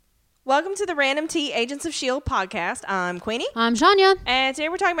Welcome to the Random Tea Agents of S.H.I.E.L.D. podcast. I'm Queenie. I'm Shania. And today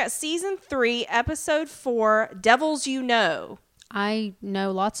we're talking about Season 3, Episode 4, Devils You Know. I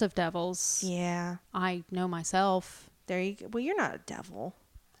know lots of devils. Yeah. I know myself. There you go. Well, you're not a devil.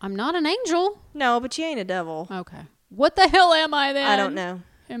 I'm not an angel. No, but you ain't a devil. Okay. What the hell am I then? I don't know.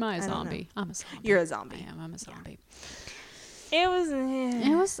 Am I a zombie? I'm a zombie. You're a zombie. I'm a zombie. It was...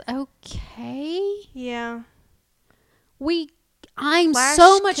 It was okay. Yeah. I'm Lash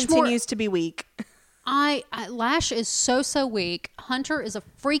so much continues to be weak. Lash is so weak. Hunter is a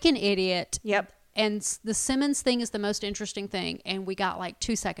freaking idiot. Yep. And the Simmons thing is the most interesting thing. And we got like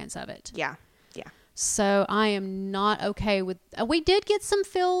 2 seconds of it. Yeah. So I am not okay with... we did get some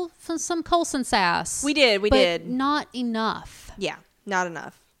Coulson sass. We did. But not enough. Yeah. Not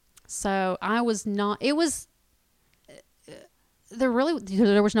enough. So I was not... It was... There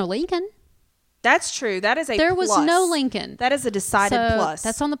was no Lincoln. That's true. That is a There plus. was no Lincoln. That is a decided plus.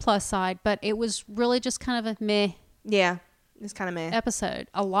 That's on the plus side, but it was really just kind of a meh. Yeah. It's kind of meh. Episode.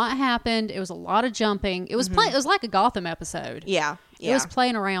 A lot happened. It was a lot of jumping. It was it was like a Gotham episode. Yeah. It was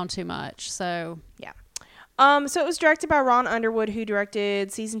playing around too much. So yeah. So it was directed by Ron Underwood, who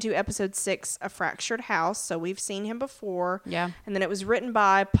directed Season 2, Episode 6, A Fractured House. So we've seen him before. Yeah. And then it was written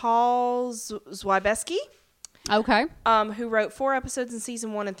by Paul Zwiebowski. Okay. Who wrote 4 episodes in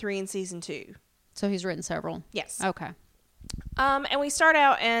Season 1 and 3 in Season 2. So he's written several. Yes. Okay. And we start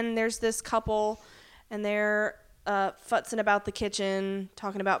out and there's this couple and they're futzing about the kitchen,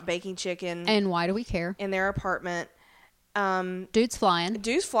 talking about baking chicken. And why do we care? In their apartment. Dude's flying.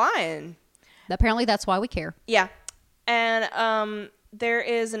 Dude's flying. Apparently that's why we care. Yeah. And there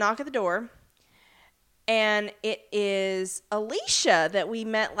is a knock at the door. And it is Alicia that we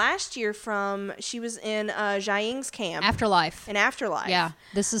met last year from, she was in Jiaying's camp. Afterlife. In Afterlife. Yeah.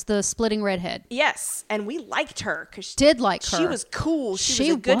 This is the splitting redhead. Yes. And we liked her. Did like her. She was cool. She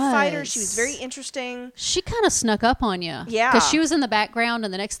was a good fighter. She was very interesting. She kind of snuck up on you. Yeah. Because she was in the background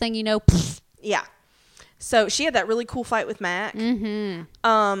and the next thing you know, yeah. So she had that really cool fight with Mac.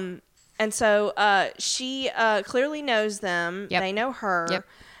 Mm-hmm. And so she clearly knows them. Yep. They know her. Yep.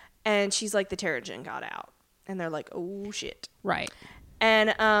 And she's like, the Terrigen got out. And they're like, oh, shit. Right.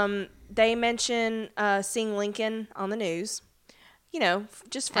 And they mention seeing Lincoln on the news. You know,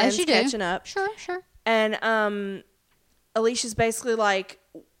 just friends catching up. Sure. And Alicia's basically like,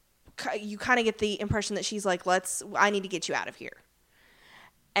 you kind of get the impression that she's like, I need to get you out of here.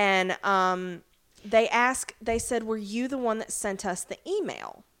 And they said, were you the one that sent us the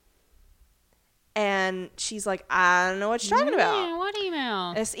email? And she's like, I don't know what you're talking about. What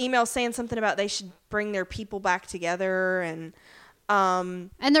email? This email saying something about they should bring their people back together. And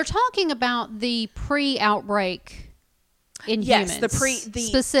they're talking about the pre-outbreak in yes, humans.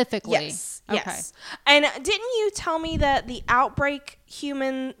 Specifically. Yes. Okay. Yes. And didn't you tell me that the outbreak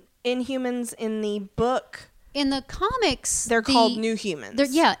in humans in the book... In the comics... They're called New Humans.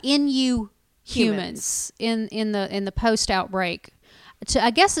 Humans. In the post-outbreak...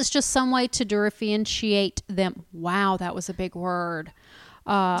 I guess it's just some way to differentiate them. Wow, that was a big word.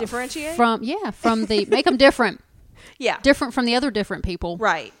 Differentiate? From make them different. Yeah. Different from the other different people.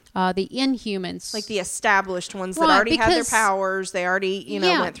 Right. The Inhumans. Like the established ones that already had their powers. They already,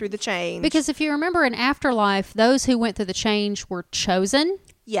 went through the change. Because if you remember in Afterlife, those who went through the change were chosen.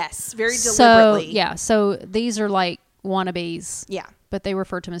 Yes, very deliberately. So these are like wannabes. Yeah. But they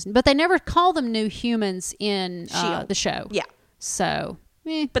refer to them as... But they never call them New Humans in the show. Yeah. So,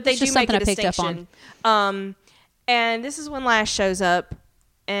 but they do make a distinction. And this is when Lash shows up,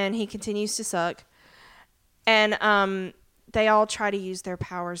 and he continues to suck. And they all try to use their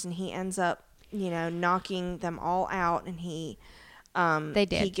powers, and he ends up, knocking them all out. And he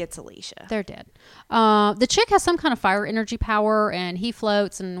gets Alicia. They're dead. The chick has some kind of fire energy power, and he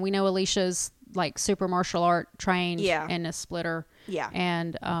floats. And we know Alicia's like super martial art trained, and a splitter. Yeah,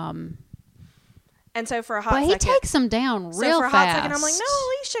 and so for a hot second... But he takes them down real fast. So for a hot second, I'm like, no,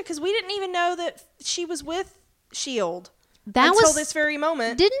 Alicia, because we didn't even know that she was with S.H.I.E.L.D. until this very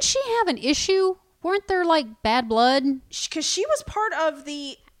moment. Didn't she have an issue? Weren't there, like, bad blood? Because she was part of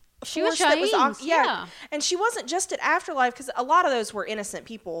the She was Jiaying's. Jiaying's, yeah. And she wasn't just at Afterlife, because a lot of those were innocent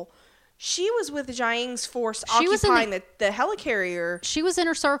people. She was with Jiaying's force occupying the helicarrier. She was in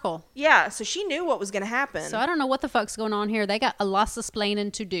her circle. Yeah, so she knew what was going to happen. So I don't know what the fuck's going on here. They got a lot of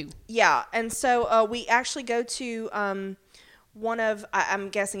splaining to do. Yeah, and so we actually go to one of, I'm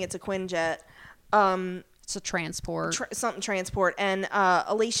guessing it's a Quinjet. It's a transport. Something transport. And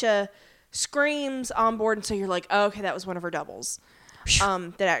Alicia screams on board, and so you're like, oh, okay, that was one of her doubles.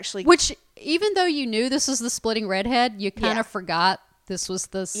 That actually... Which, even though you knew this was the splitting redhead, you kind of forgot This was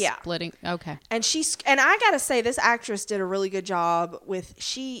the splitting. Okay. And I gotta say, this actress did a really good job with.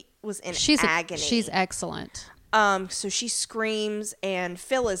 She was in agony. She's excellent. So she screams, and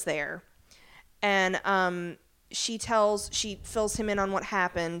Phil is there, and she fills him in on what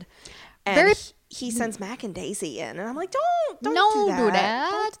happened, and he sends Mac and Daisy in, and I'm like, don't do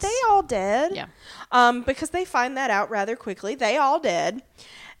that. They all dead. Yeah. Because they find that out rather quickly. They all dead,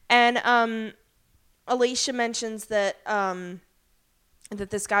 and Alicia mentions that that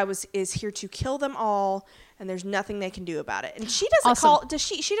this guy is here to kill them all, and there's nothing they can do about it. And she doesn't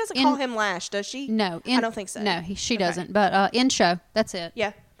call him Lash, does she? No, I don't think so. No, she doesn't. But in show, that's it.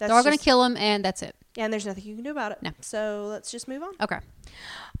 Yeah, they're all going to kill him, and that's it. Yeah, and there's nothing you can do about it. No. So let's just move on. Okay.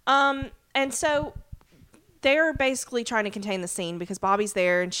 And so they're basically trying to contain the scene because Bobby's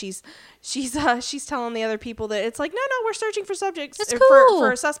there, and she's telling the other people that it's like, no, we're searching for subjects. It's cool.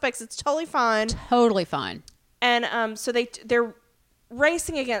 For suspects. It's totally fine. Totally fine. And so they're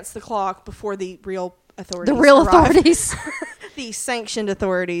racing against the clock before the real authorities. The real arrive. authorities. The sanctioned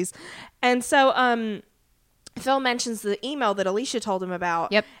authorities. And so Phil mentions the email that Alicia told him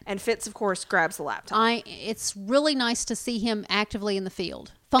about. Yep. And Fitz, of course, grabs the laptop. It's really nice to see him actively in the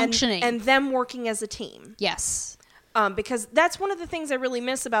field, functioning. And them working as a team. Yes. Because that's one of the things I really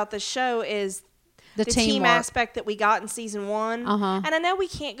miss about this show is the team teamwork. aspect that we got in season 1. Uh-huh. And I know we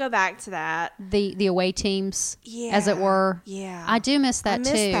can't go back to that. The away teams, as it were. Yeah. I do miss that,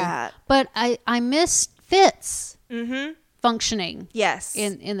 too. That. But I miss Fitz mm-hmm. functioning. Yes.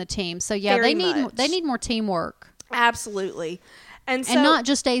 In the team. So, yeah, Very they need more teamwork. Absolutely. And not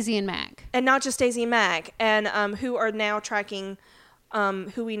just Daisy and Mac. And who are now tracking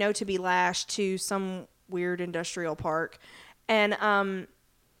who we know to be Lash to some weird industrial park. And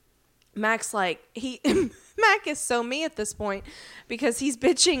Mac's like, Mac is so me at this point because he's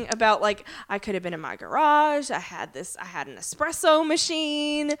bitching about like, I could have been in my garage. I had an espresso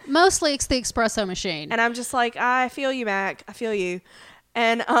machine. Mostly it's the espresso machine. And I'm just like, I feel you, Mac. I feel you.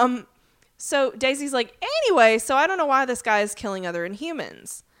 And so Daisy's like, anyway, so I don't know why this guy is killing other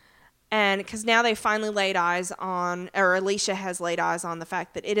Inhumans. And because now they finally laid eyes on, or Alicia has laid eyes on the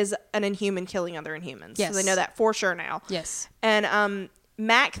fact that it is an Inhuman killing other Inhumans. Yes. So they know that for sure now. Yes. And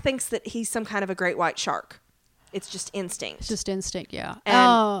Mac thinks that he's some kind of a great white shark. It's just instinct. It's just instinct, yeah.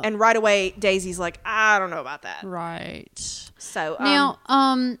 And right away, Daisy's like, I don't know about that. Right. So now,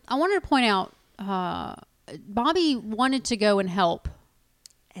 I wanted to point out, Bobby wanted to go and help.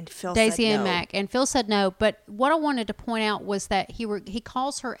 And Phil Daisy said no. and Mac, and Phil said no. But what I wanted to point out was that he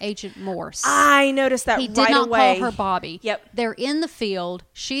calls her Agent Morse. I noticed that. He right did not away. call her Bobby. Yep. They're in the field.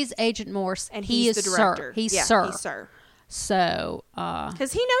 She's Agent Morse, and he is the director. Sir. He's yeah, Sir. He's Sir. So,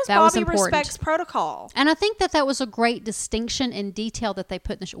 because he knows that was Bobby important. respects protocol, and I think that was a great distinction and detail that they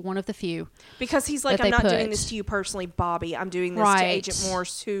put in the show. One of the few, because he's like, I'm not doing this to you personally, Bobby. I'm doing this to Agent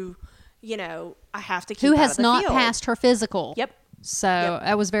Morse, who, I have to keep who out has of the not field. passed her physical. Yep. So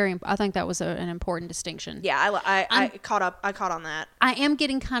that was I think that was an important distinction. Yeah, I caught on that. I am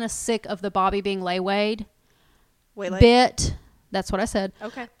getting kind of sick of the Bobby being Waylade Waylade? bit. That's what I said.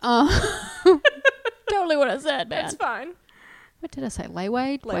 Okay. Totally what I said, man. That's fine. What did I say?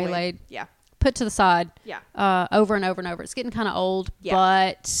 Waylade? Yeah. Put to the side. Yeah. Over and over and over. It's getting kind of old,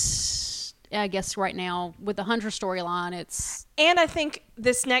 but I guess right now with the Hunter storyline, it's... And I think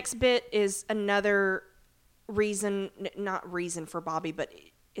this next bit is another not reason for Bobby, but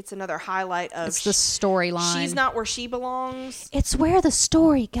it's another highlight of... It's the storyline. She's not where she belongs. It's where the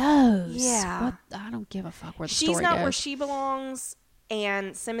story goes. Yeah. I don't give a fuck where the She's story goes. She's not where she belongs,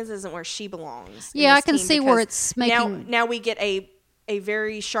 and Simmons isn't where she belongs. Yeah, I can see where it's making... Now we get a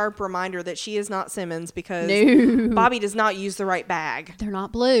very sharp reminder that she is not Simmons because Bobby does not use the right bag. They're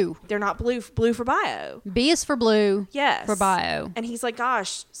not blue. They're not blue for bio. B is for blue. Yes. For bio. And he's like,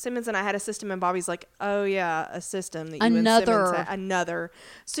 gosh, Simmons and I had a system, and Bobby's like, oh yeah, a system that you another. and Simmons had. Another.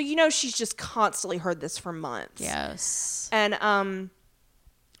 So she's just constantly heard this for months. Yes. And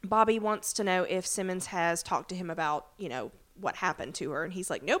Bobby wants to know if Simmons has talked to him about, what happened to her, and he's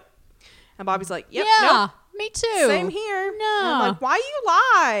like, nope. And Bobby's like, yep, nope. Me too. Same here. No. And I'm like, why you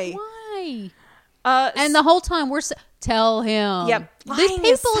lie? Why? And the whole time we're tell him. Yep. These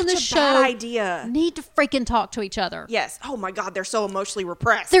people in the show bad idea. Need to freaking talk to each other. Yes. Oh my God, they're so emotionally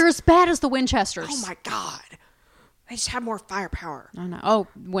repressed. They're as bad as the Winchesters. Oh my God. They just have more firepower. I know. Oh,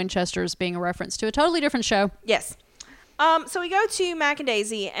 Winchesters being a reference to a totally different show. Yes. So we go to Mac and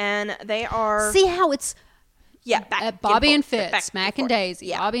Daisy, and they are... See how it's... Yeah, back Bobby and forth, Fitz, Mac and Daisy.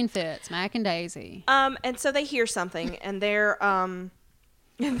 Yeah. Bobby and Fitz, Mac and Daisy. And so they hear something, and they're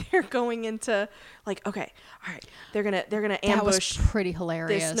going into like, okay, all right, they're gonna ambush. That was pretty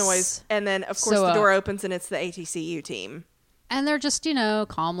hilarious. This noise, and then of course the door opens, and it's the ATCU team. And they're just,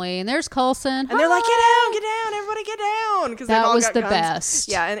 calmly. And there's Coulson. And they're like, get down, everybody get down. Because that was the best.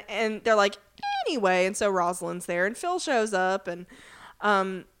 Yeah, and they're like, anyway. And so Rosalind's there, and Phil shows up, and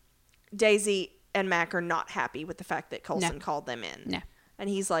Daisy and Mac are not happy with the fact that Coulson called them in. No. And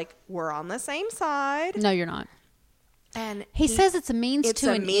he's like, we're on the same side. No, you're not. And he says it's a means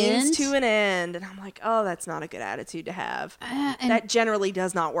to an end. And I'm like, oh, that's not a good attitude to have. That generally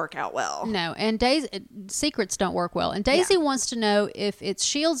does not work out well. No, and secrets don't work well. And Daisy wants to know if it's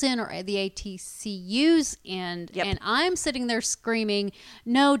Shield's end or the ATCU's end. Yep. And I'm sitting there screaming,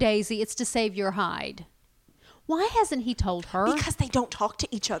 no, Daisy, it's to save your hide. Why hasn't he told her? Because they don't talk to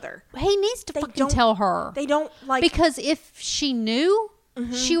each other. He needs to fucking tell her. They don't like... Because if she knew,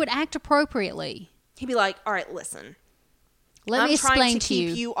 she would act appropriately. He'd be like, all right, listen. Let me explain to you. I'm trying to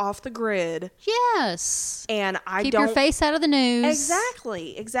keep you off the grid. Yes. And keep your face out of the news.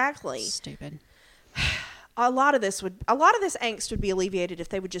 Exactly. Stupid. A lot of this angst would be alleviated if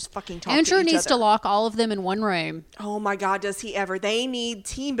they would just fucking talk to each other. Andrew needs to lock all of them in one room. Oh my God, does he ever? They need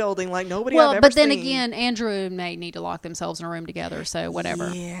team building like nobody I've ever seen. But then again, Andrew and May need to lock themselves in a room together, so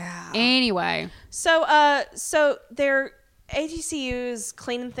whatever. Yeah. Anyway. So their ATCU is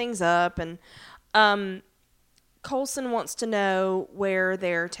cleaning things up, and Coulson wants to know where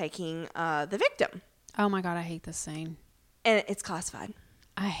they're taking the victim. Oh my God, I hate this scene. And it's classified.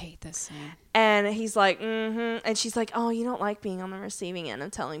 I hate this scene. And he's like, mm-hmm. And she's like, oh, you don't like being on the receiving end of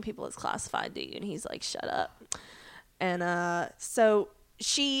telling people it's classified, do you? And he's like, shut up. And so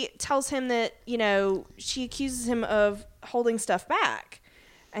she tells him that, she accuses him of holding stuff back.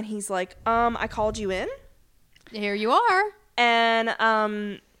 And he's like, I called you in. Here you are.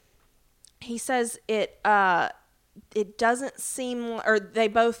 And he says it doesn't seem, or they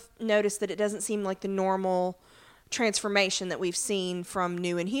both notice that it doesn't seem like the normal transformation that we've seen from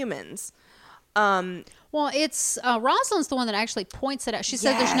New Inhumans. Well, it's Rosalind's the one that actually points it out. She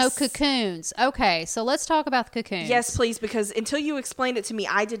said there's no cocoons. Okay, so let's talk about the cocoons. Yes, please, because until you explained it to me,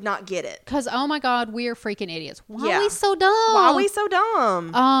 I did not get it. Because, oh my God, we are freaking idiots. Why are we so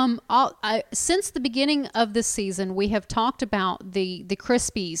dumb? Since the beginning of this season, we have talked about the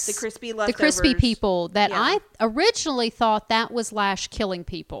Crispies. The crispy leftovers. The crispy people that I originally thought that was Lash killing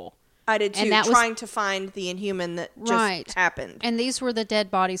people. I did too, trying to find the Inhuman that just happened. And these were the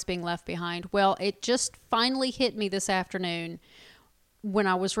dead bodies being left behind. Well, it just finally hit me this afternoon when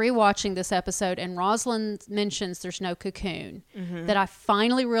I was rewatching this episode and Rosalind mentions there's no cocoon, that I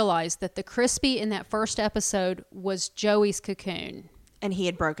finally realized that the Crispy in that first episode was Joey's cocoon. And he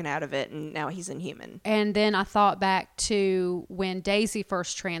had broken out of it, and now he's Inhuman. And then I thought back to when Daisy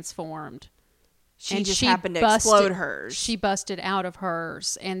first transformed. She happened to explode hers. She busted out of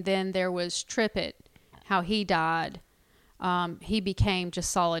hers. And then there was Trippett, how he died. He became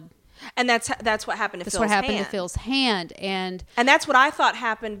just solid. And that's what happened to Phil's hand. That's what happened to Phil's hand. And that's what I thought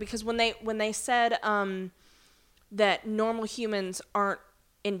happened, because when they said that normal humans aren't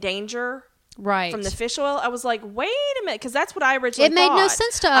in danger from the fish oil, I was like, wait a minute, because that's what I originally thought. It made no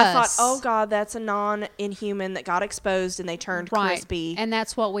sense to us. I thought, oh God, that's a non-Inhuman that got exposed and they turned crispy. And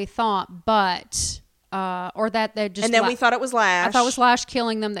that's what we thought, but or that they just. And then we thought it was Lash. I thought it was Lash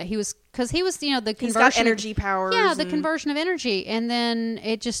killing them. That he was, because he was, the conversion. He's got energy powers. Yeah, the conversion of energy, and then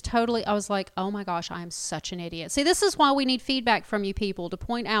it just totally. I was like, oh my gosh, I am such an idiot. See, this is why we need feedback from you people to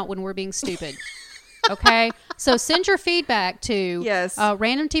point out when we're being stupid. Okay, so send your feedback to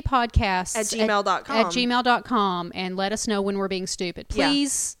randomtpodcasts at gmail.com and let us know when we're being stupid.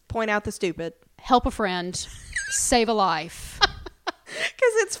 Please point out the stupid. Help a friend. Save a life.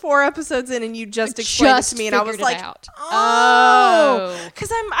 Because it's 4 episodes in and you just explained it to me and I was like, out. Because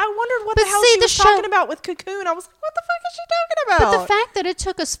I wondered what the hell she was talking about with Cocoon. I was like, what the fuck is she talking about? But the fact that it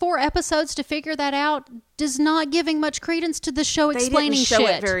took us 4 episodes to figure that out does not giving much credence to the show explaining shit. They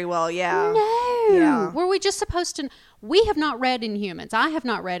didn't show it very well, No. Yeah. Were we just supposed to... We have not read Inhumans. I have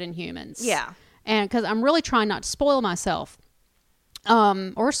not read Inhumans. Yeah. And because I'm really trying not to spoil myself.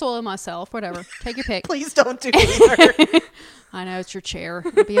 Or spoil myself, whatever. Take your pick. Please don't do either. I know, it's your chair.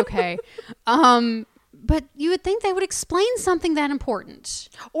 It'll be okay. But you would think they would explain something that important.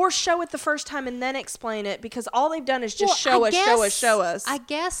 Or show it the first time and then explain it, because all they've done is just show us. I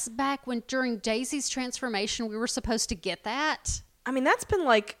guess back during Daisy's transformation, we were supposed to get that. I mean, that's been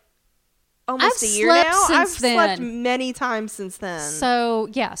like almost a year now. I've slept many times since then. So,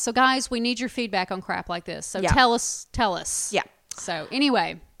 yeah. So, guys, we need your feedback on crap like this. So, tell us. Yeah. So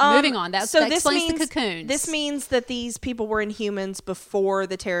anyway, moving on. That explains the cocoons. This means that these people were Inhumans before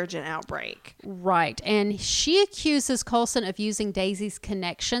the Terrigen outbreak. Right. And she accuses Coulson of using Daisy's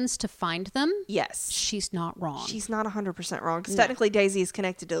connections to find them. Yes. She's not wrong. She's not 100% wrong. Because technically Daisy is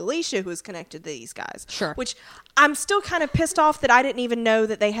connected to Alicia, who is connected to these guys. Sure. Which I'm still kind of pissed off that I didn't even know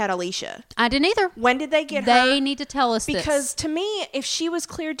that they had Alicia. I didn't either. When did they get her? They need to tell us Because to me, if she was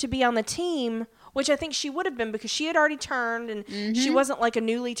cleared to be on the team, which I think she would have been because she had already turned and she wasn't like a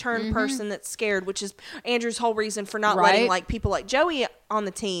newly turned person that's scared, which is Andrew's whole reason for not letting like people like Joey on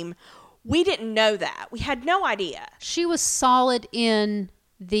the team. We didn't know that. We had no idea. She was solid in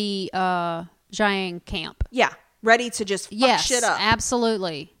the Jiang camp. Yeah. Ready to just fuck shit up.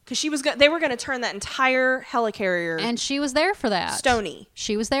 Absolutely. Because she was they were going to turn that entire helicarrier. And she was there for that. Stony.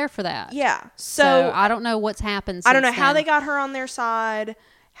 She was there for that. Yeah. So I don't know what's happened since I don't know how then. they got her on their side,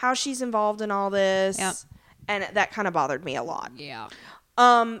 how she's involved in all this. Yep. And that kind of bothered me a lot. Yeah.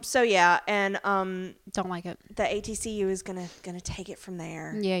 So yeah, and don't like it. the ATCU is gonna take it from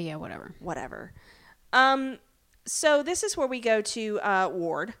there. Yeah, whatever. So this is where we go to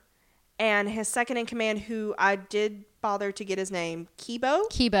Ward and his second in command, who I did bother to get his name,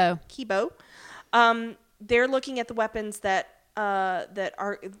 Kibo. They're looking at the weapons that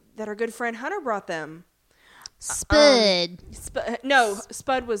our good friend Hunter brought them. Spud.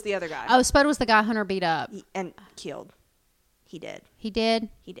 Spud was the other guy. Oh, Spud was the guy Hunter beat up. And killed. He did. He did?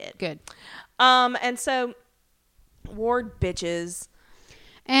 He did. Good. And so Ward bitches.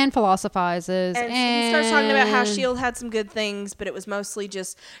 And philosophizes. And he starts talking about how S.H.I.E.L.D. had some good things, but it was mostly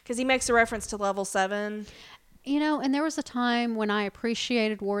just because he makes a reference to level 7. You know, and there was a time when I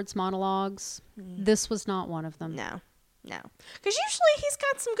appreciated Ward's monologues. This was not one of them. No. Because usually he's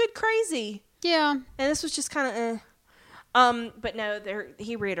got some good crazy. Yeah. And this was just kind of but no,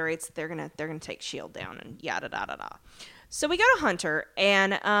 he reiterates that they're gonna take S.H.I.E.L.D. down and yada da da da. So we go to Hunter,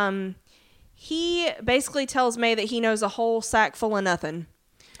 and he basically tells May that he knows a whole sack full of nothing.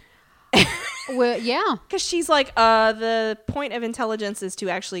 Well, yeah. Because she's like, the point of intelligence is to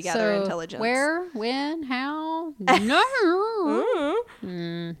actually gather intelligence. Where, when, how? No.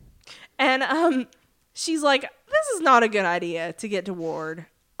 And she's like, this is not a good idea to get to Ward.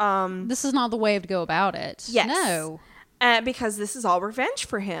 This is not the way to go about it. Yes. No. Because this is all revenge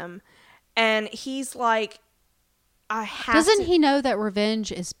for him. And he's like, Doesn't he know that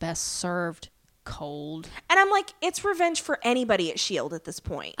revenge is best served cold? And I'm like, it's revenge for anybody at S.H.I.E.L.D. at this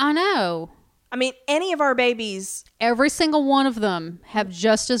point. I know. I mean, any of our babies. Every single one of them have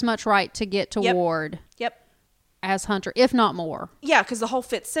just as much right to get to Ward. Yep. As Hunter, if not more. Yeah, because the whole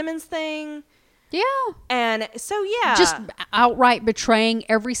Fitzsimmons thing. Yeah. And so, yeah. Just outright betraying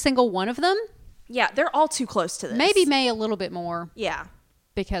every single one of them. Yeah, they're all too close to this. Maybe May a little bit more. Yeah.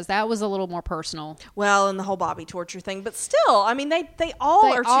 Because that was a little more personal. Well, and the whole Bobby torture thing. But still, I mean, they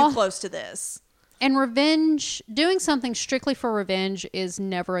all are too close to this. And revenge, doing something strictly for revenge is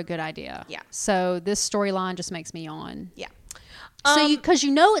never a good idea. Yeah. So this storyline just makes me yawn. Yeah. So because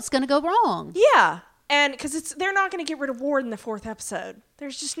you know it's going to go wrong. Yeah. And because they're not going to get rid of Ward in the 4th episode.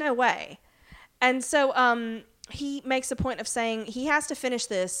 There's just no way. And so he makes a point of saying he has to finish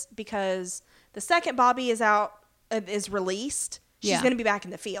this because the second Bobby is released, she's going to be back in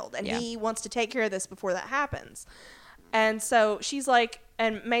the field. And he wants to take care of this before that happens. And so she's like,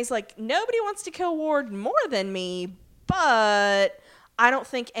 and May's like, nobody wants to kill Ward more than me, but I don't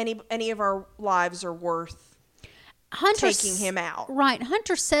think any of our lives are worth taking him out. Right.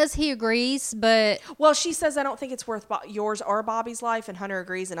 Hunter says he agrees, but... Well, she says, I don't think it's worth yours or Bobby's life, and Hunter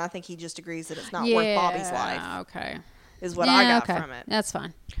agrees, and I think he just agrees that it's not worth Bobby's life. Okay. Is what I got from it. That's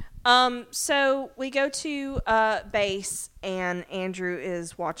fine. So we go to base, and Andrew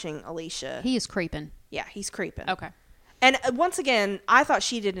is watching Alicia. He is creeping. Yeah, he's creeping. Okay. And once again, I thought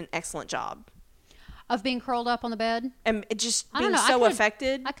she did an excellent job. Of being curled up on the bed? And just being so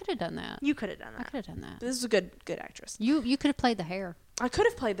affected. I could have done that. You could have done that. I could have done that. This is a good actress. You could have played the hair. I could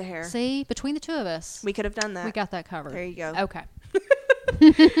have played the hair. See? Between the two of us. We could have done that. We got that covered. There you go. Okay.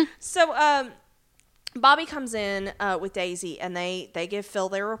 So, Bobby comes in with Daisy, and they give Phil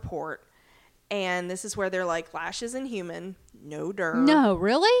their report. And this is where they're like, Lash is inhuman. No dirt. No,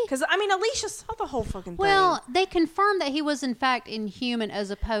 really? Because, I mean, Alicia saw the whole fucking thing. Well, they confirmed that he was, in fact, inhuman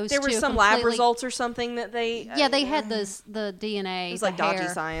as opposed to... There were some lab results or something that they... Yeah, they had the DNA. It was like dodgy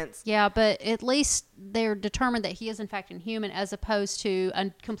science. Yeah, but at least they're determined that he is, in fact, inhuman as opposed to a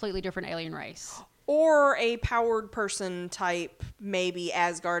completely different alien race. Or a powered person type, maybe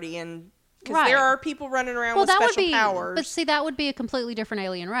Asgardian Because Right. there are people running around Well, with that would special be, powers. but see, that would be a completely different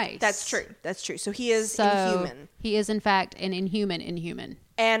alien race. That's true. That's true. So he is So inhuman. he is, in fact, an inhuman.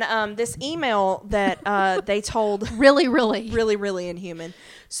 And this email that they told... Really, really. really, really inhuman.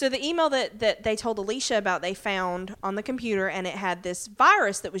 So the email that they told Alicia about, they found on the computer, and it had this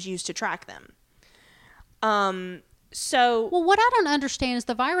virus that was used to track them. So... Well, what I don't understand is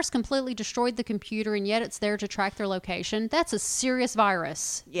the virus completely destroyed the computer, and yet it's there to track their location. That's a serious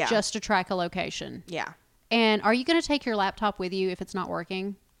virus, Yeah. just to track a location. Yeah. And are you going to take your laptop with you if it's not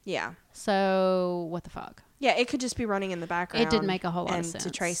working? Yeah. So what the fuck? Yeah, it could just be running in the background. It didn't make a whole lot of and sense.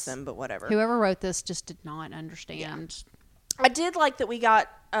 to trace them, but whatever. Whoever wrote this just did not understand. I did like that we got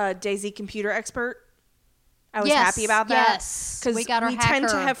a Daisy computer expert. I was Yes, happy about that. yes. Because We got our we tend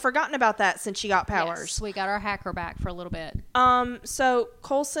to hacker. have forgotten about that since she got powers. Yes, we got our hacker back for a little bit. So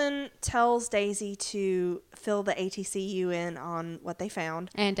Coulson tells Daisy to fill the ATCU in on what they found.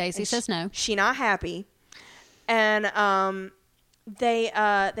 And Daisy says no. She not happy. And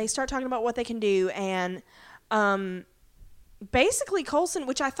they start talking about what they can do, and basically Coulson,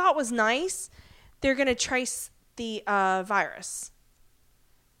 which I thought was nice, they're going to trace the virus,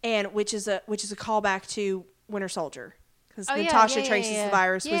 and which is a callback to Winter Soldier, because Oh, yeah, Natasha yeah, traces yeah. the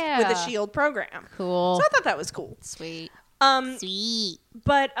virus with Yeah. the SHIELD program. Cool. So I thought that was cool. Sweet. Sweet.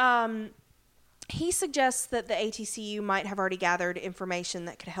 But he suggests that the ATCU might have already gathered information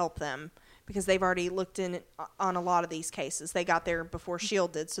that could help them, because they've already looked in on a lot of these cases. They got there before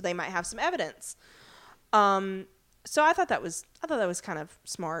SHIELD did, so they might have some evidence. So I thought that was kind of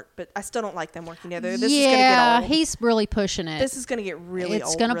smart, but I still don't like them working together. This is gonna get old. He's really pushing it. This is gonna get really it's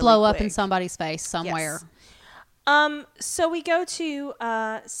old. gonna really blow up in quick. somebody's face somewhere. Yes. So we go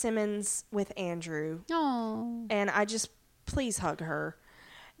to Simmons with Andrew, Oh, and I just please hug her.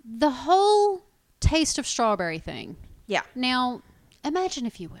 the whole taste of strawberry thing. Yeah. Now, imagine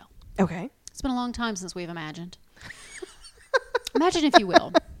if you will. Okay. It's been a long time since we've imagined. Imagine if you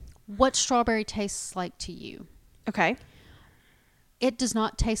will, what strawberry tastes like to you. Okay. It does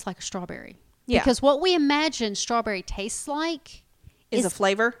not taste like a strawberry. Yeah. Because what we imagine strawberry tastes like Is a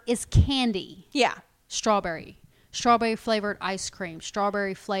flavor? is candy. Yeah. Strawberry flavored ice cream,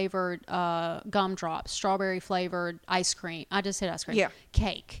 strawberry flavored gumdrops, strawberry flavored ice cream. I just said ice cream. Yeah.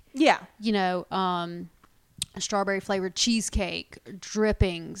 Cake. Yeah. You know, strawberry flavored cheesecake,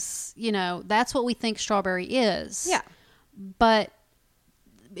 drippings. You know, that's what we think strawberry is. Yeah. But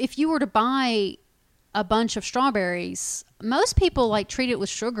if you were to buy a bunch of strawberries, most people like treat it with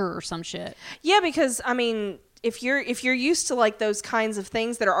sugar or some shit. Yeah, because I mean, if you're used to like those kinds of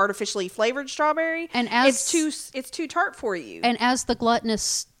things that are artificially flavored strawberry, And as- it's too tart for you. And as the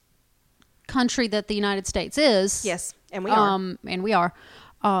gluttonous country that the United States is, yes, and we are. and we are,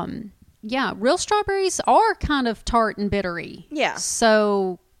 yeah, real strawberries are kind of tart and bittery. Yeah.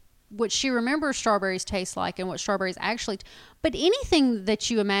 So what she remembers strawberries taste like and what strawberries actually, but anything that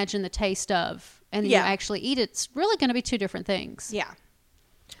you imagine the taste of and then Yeah. you actually eat it's really going to be two different things. Yeah.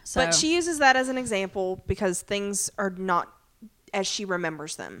 So, But she uses that as an example because things are not as she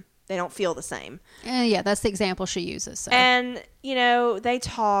remembers them. They don't feel the same. yeah, that's the example she uses. So. And, you know, they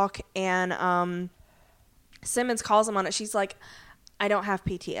talk, and Simmons calls him on it. She's like, I don't have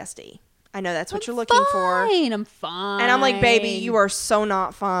PTSD. I know that's what you're looking for. I'm fine. And I'm like, baby, you are so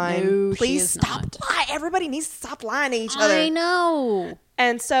not fine. No, she Please is stop not. lying. Everybody needs to stop lying to each other. I know.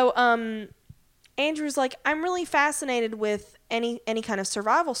 And so Andrew's like, I'm really fascinated with any kind of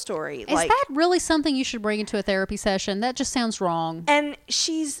survival story. Is like, that really something you should bring into a therapy session? That just sounds wrong. and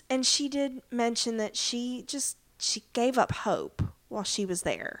she did mention that she gave up hope while she was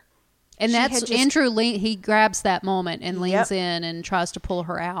there. And She that's had just- Andrew. He grabs that moment and leans Yep. in and tries to pull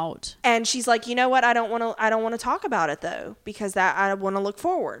her out. And she's like, you know what? I don't want to talk about it though, because that I want to look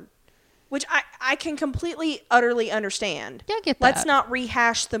forward, which I can completely, utterly understand. Yeah, I get Let's that. not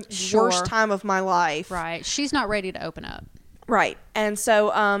rehash the Sure. worst time of my life. Right. She's not ready to open up. Right. And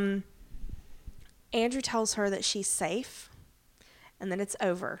so Andrew tells her that she's safe and that it's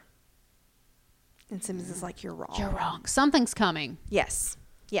over. And Simmons is like, you're wrong. You're wrong. Something's coming. Yes.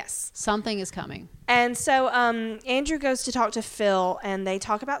 Yes. Something is coming. And so Andrew goes to talk to Phil, and they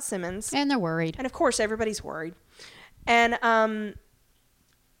talk about Simmons. And they're worried. And of course, everybody's worried. And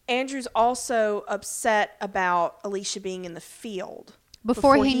Andrew's also upset about Alicia being in the field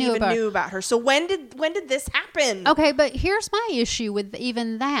Before he knew even about- knew about her. So when did this happen? Okay, but here's my issue with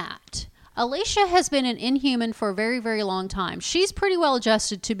even that. Alicia has been an inhuman for a very, very long time. She's pretty well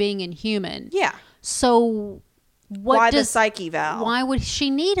adjusted to being inhuman. Yeah. So Why the psych eval? Why would she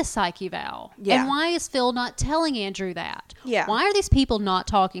need a psych eval? Yeah. And why is Phil not telling Andrew that? Yeah. Why are these people not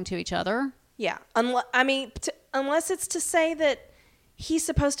talking to each other? Yeah. Unless it's to say that he's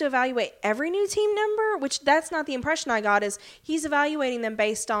supposed to evaluate every new team member, which that's not the impression I got. Is he's evaluating them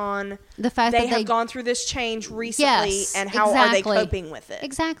based on The fact they that have they gone through this change recently, Yes, and how are they exactly. coping with it.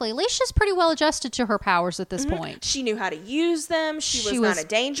 Exactly. Alicia's pretty well adjusted to her powers at this point. She knew how to use them. She was She not was- a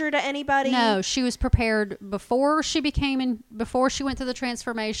danger to anybody. No, she was prepared before she before she went through the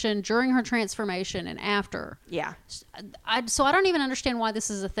transformation, during her transformation, and after. Yeah. So I don't even understand why this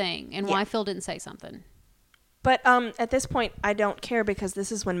is a thing and why Yeah. Phil didn't say something. But at this point, I don't care because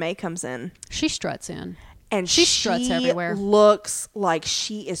this is when May comes in. She struts in. And She struts everywhere. Looks like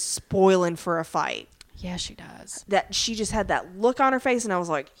she is spoiling for a fight. Yeah, she does. That she just had that look on her face, and I was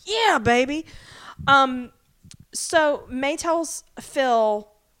like, "Yeah, baby." So May tells Phil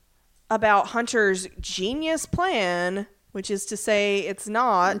about Hunter's genius plan, which is to say it's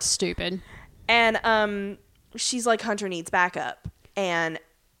not, It's stupid. and she's like, Hunter needs backup, and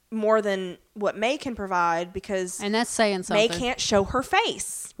more than what May can provide because And that's saying May something. can't show her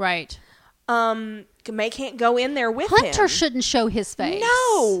face. Right. May can't go in there with Hunter him. shouldn't show his face.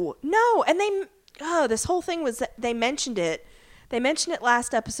 No. And this whole thing was that they mentioned it. They mentioned it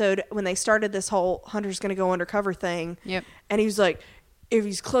last episode when they started this whole Hunter's going to go undercover thing. Yep. And he was like, if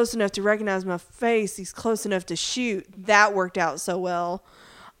he's close enough to recognize my face, he's close enough to shoot. That worked out so well.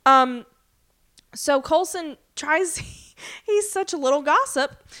 So Coulson tries, he's such a little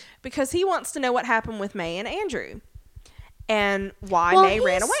gossip because he wants to know what happened with May and Andrew and why May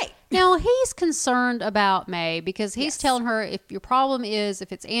ran away. Now, he's concerned about May because he's Yes. telling her, if your problem is,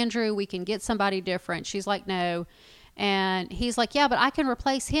 if it's Andrew, we can get somebody different. She's like, no. And he's like, yeah, but I can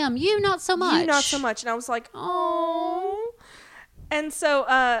replace him. You, not so much. You not so much. And I was like, oh. And so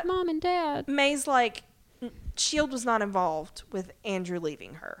Mom and Dad. May's like, S.H.I.E.L.D. was not involved with Andrew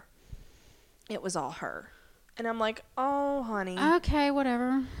leaving her. It was all her. And I'm like, oh, honey. Okay,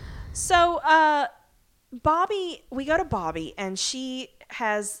 whatever. So Bobby, we go to Bobby, and she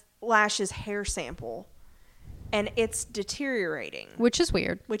has Lash's hair sample, and it's deteriorating, Which is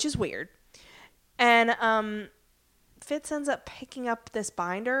weird. which is weird. And Fitz ends up picking up this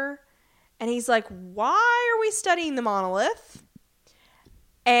binder, and he's like, why are we studying the monolith?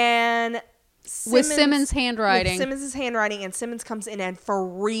 And With Simmons' handwriting. With Simmons' handwriting, and Simmons comes in and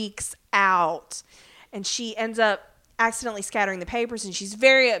freaks out. And she ends up accidentally scattering the papers, and she's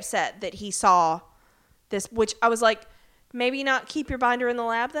very upset that he saw this, which I was like, maybe not keep your binder in the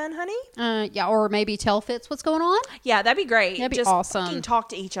lab then, honey? Yeah, or maybe tell Fitz what's going on. Yeah, that'd be great. That'd be Just awesome. fucking talk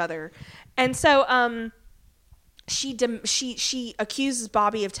to each other. And so she accuses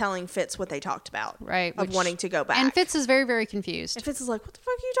Bobby of telling Fitz what they talked about. Right. Of wanting to go back. And Fitz is very, very confused. And Fitz is like, what the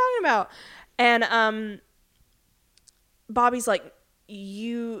fuck are you talking about? And Bobby's like,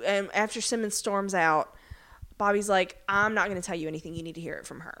 and after Simmons storms out, Bobby's like, I'm not going to tell you anything. You need to hear it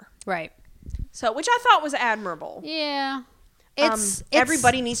from her. Right. So, which I thought was admirable. Yeah. It's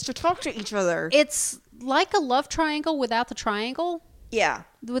everybody needs to talk to each other. It's like a love triangle without the triangle Yeah.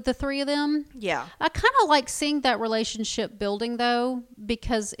 with the three of them. Yeah. I kind of like seeing that relationship building, though,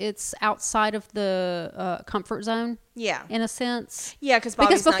 because it's outside of the comfort zone, Yeah. in a sense. Yeah, because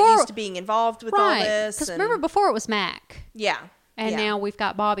Bobby's not used to being involved with all Right. this. Because and- remember, before it was Mac. Yeah. And yeah. now we've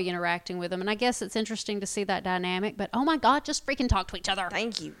got Bobby interacting with him. And I guess it's interesting to see that dynamic. But, oh, my God, just freaking talk to each other.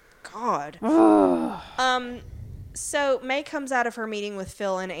 Thank you, God. So May comes out of her meeting with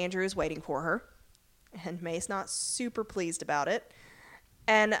Phil, and Andrew is waiting for her. And May's not super pleased about it.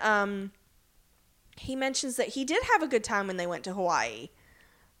 And he mentions that he did have a good time when they went to Hawaii.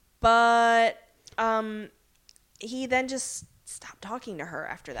 But he then just stopped talking to her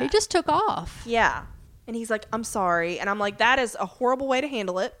after that. He just took off. Yeah. And he's like, I'm sorry. And I'm like, that is a horrible way to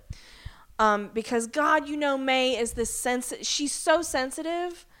handle it. Because, God, you know, May is this she's so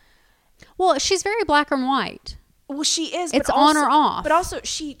sensitive. Well, she's very black and white. Well, she is. It's but on also, or off. But also,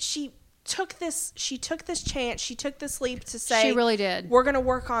 she took this chance. She took this leap to say, She really did. We're going to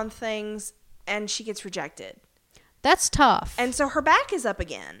work on things, and she gets rejected. That's tough. And so her back is up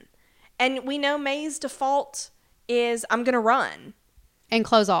again. And we know May's default is, I'm going to run. And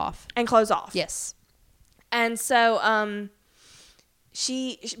close off. And close off. Yes. And so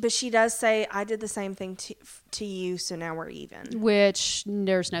she does say, I did the same thing to you, so now we're even. Which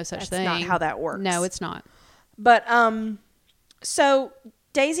there's no such That's thing. not how that works. No, it's not. But so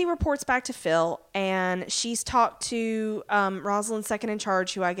Daisy reports back to Phil, and she's talked to Rosalind's second in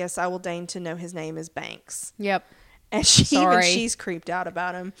charge, who I guess I will deign to know his name is Banks. Yep. And she's creeped out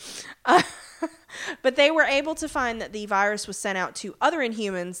about him. But they were able to find that the virus was sent out to other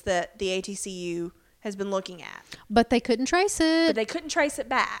Inhumans that the ATCU has been looking at. But they couldn't trace it. But they couldn't trace it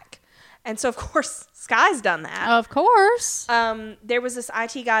back. And so, of course, Sky's done that. Of course. There was this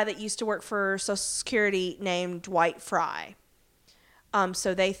IT guy that used to work for Social Security named Dwight Fry.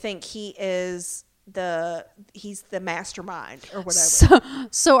 So they think he's the mastermind or whatever.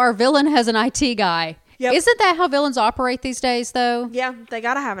 So our villain has an IT guy. Yep. Isn't that how villains operate these days, though? Yeah, they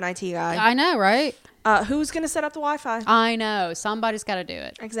got to have an IT guy. I know, right? Who's going to set up the Wi-Fi? I know. Somebody's got to do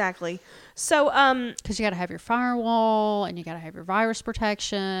it. Exactly. So, because you got to have your firewall and you got to have your virus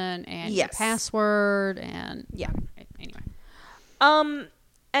protection and your Yes. password and yeah. Anyway,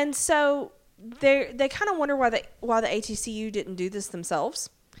 And so they kind of wonder why the ATCU didn't do this themselves,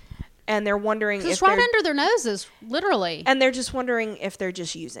 and they're wondering it's if right they're, under their noses, literally. and they're just wondering if they're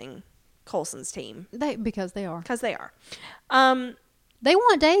just using Coulson's team Because they are. because they are. They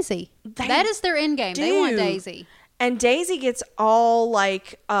want Daisy. They That is their end game. They want do. Daisy. And Daisy gets all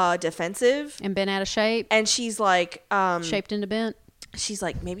like defensive, And bent out of shape. and she's like, Shaped into bent. she's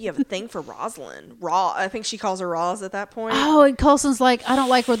like, maybe you have a thing for Rosalind. Raw, I think she calls her Roz at that point. Oh, and Coulson's like, I don't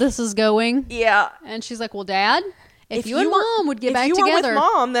like where this is going. Yeah. And she's like, well, Dad, if you and were- Mom would get back if you together. were with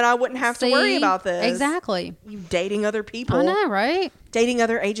Mom, then I wouldn't have to worry See? about this. Exactly. You dating other people. I know, right? Dating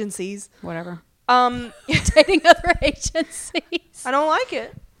other agencies. Whatever. I Dating other agencies. don't like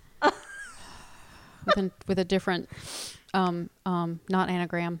it. with a different, not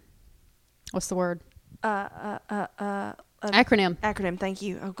anagram. What's the word? Acronym. Acronym, thank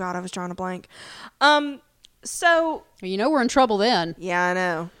you. Oh God, I was drawing a blank. So You know we're in trouble then. yeah, I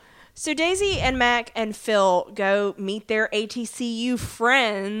know. So Daisy and Mac and Phil go meet their ATCU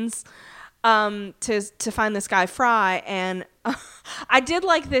friends to find this guy Fry, and I did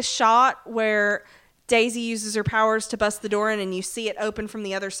like this shot where Daisy uses her powers to bust the door in, and you see it open from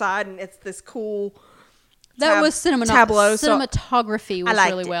the other side, and it's this cool That was tableau. So cinematography was I liked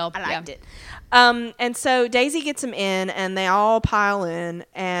really it. well. I liked it. And so Daisy gets him in, and they all pile in,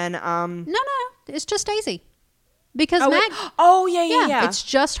 and No, it's just Daisy. Because oh, Mac, yeah. it's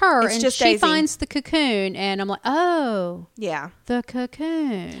just her, It's and just she Daisy. finds the cocoon, and I'm like, oh, Yeah. the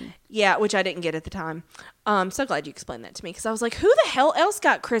cocoon. Yeah, which I didn't get at the time. So glad you explained that to me, because I was like, who the hell else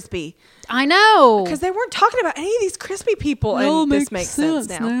got Crispy? I know. Because they weren't talking about any of these Crispy people, and this makes sense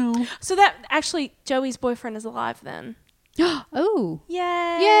now. So that actually, Joey's boyfriend is alive then. Oh,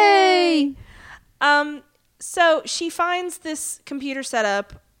 Yay! yay! So she finds this computer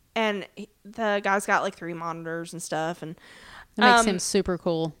setup, and the guy's got like 3 monitors and stuff, and That makes him super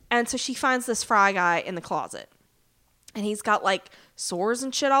cool. And so she finds this Fry guy in the closet, and he's got like sores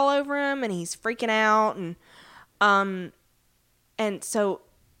and shit all over him, and he's freaking out, and so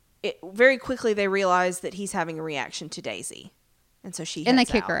very quickly they realize that he's having a reaction to Daisy, and so she And they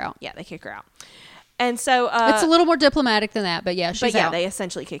heads kick her out. Yeah, they kick her out, and so It's a little more diplomatic than that, but yeah, she's out. they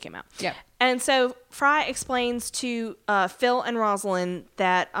essentially kick him out. Yeah. And so Fry explains to Phil and Rosalind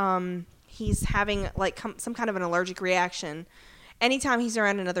that he's having like some kind of an allergic reaction. Anytime he's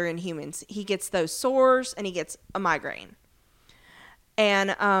around another Inhumans, he gets those sores and he gets a migraine.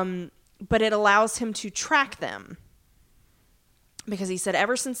 And but it allows him to track them, because he said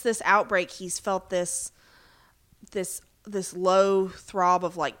ever since this outbreak, he's felt this low throb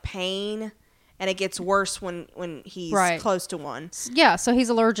of like pain. And it gets worse when he's close to one. Yeah, so he's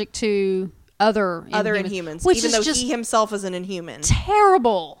allergic to other Inhumans, which even is though just he himself is an Inhuman.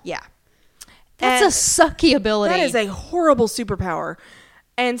 terrible. Yeah. That's And a sucky ability. that is a horrible superpower.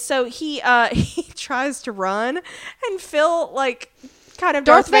 And so he he tries to run, and Phil like kind of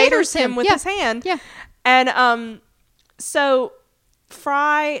Darth Vader's him with his hand. Yeah. And so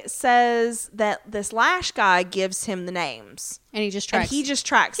Fry says that this Lash guy gives him the names. And he just And tracks. he just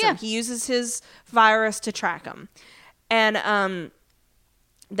tracks them. He uses his virus to track them. And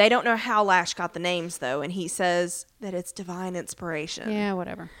they don't know how Lash got the names, though. And he says that it's divine inspiration. Yeah,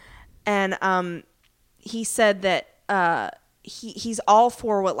 whatever. And he said that he's all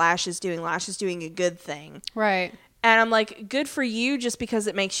for what Lash is doing. Lash is doing a good thing. Right. And I'm like, good for you, just because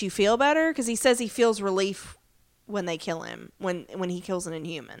it makes you feel better. Because he says he feels relief when they kill him, when he kills an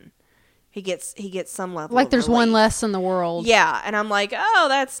Inhuman. He gets some level Like of there's one relief. less in the world. Yeah, and I'm like, oh,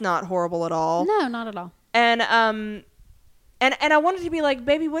 that's not horrible at all. No, not at all. And I wanted to be like,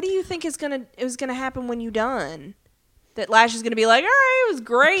 baby, what do you think is gonna happen when you done? That Lash is gonna be like, all right, it was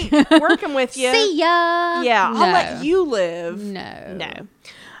great working with you. See ya. Yeah, No. I'll let you live. No.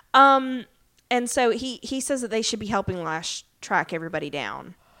 And so he says that they should be helping Lash track everybody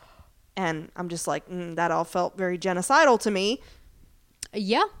down. And I'm just like, that all felt very genocidal to me.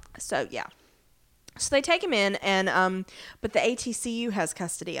 Yeah. So yeah. So they take him in, and but the ATCU has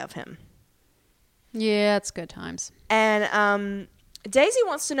custody of him. Yeah, it's good times. And Daisy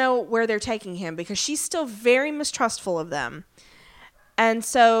wants to know where they're taking him, because she's still very mistrustful of them. And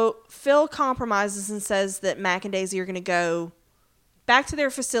so Phil compromises and says that Mac and Daisy are going to go back to their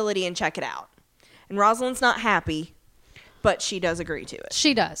facility and check it out. And Rosalind's not happy. but she does agree to it.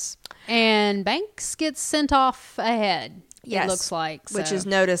 She does. And Banks gets sent off ahead, Yes. it looks like. Which so. is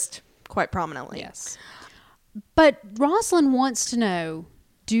noticed quite prominently. Yes. But Rosalind wants to know,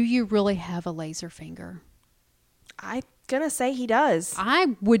 do you really have a laser finger? I'm going to say he does.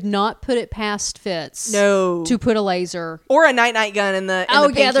 I would not put it past Fitz. No. To put a laser. Or a night-night gun in the Oh,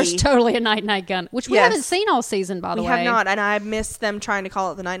 the yeah, pinky. there's totally a night-night gun, which we Yes. haven't seen all season, by the We way. have not, and I miss them trying to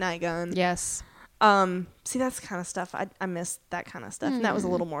call it the night-night gun. Yes. See, that's the kind of stuff. I miss that kind of stuff. And that was a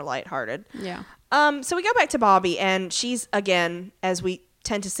little more lighthearted. Yeah. So we go back to Bobby, and she's, again, as we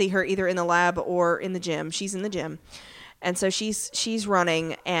tend to see her either in the lab or in the gym. She's in the gym. And so she's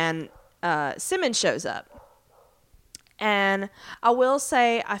running, and Simmons shows up. And I will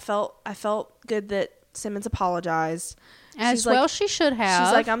say I felt good that Simmons apologized. As well she should have.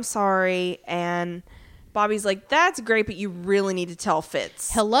 She's like, I'm sorry. And Bobby's like, that's great, but you really need to tell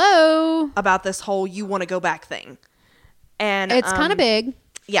Fitz hello. about this whole you want to go back thing. And It's kind of big.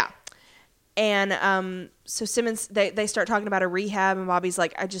 Yeah. And so Simmons, they start talking about a rehab, and Bobby's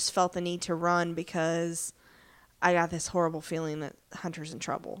like, I just felt the need to run because I got this horrible feeling that Hunter's in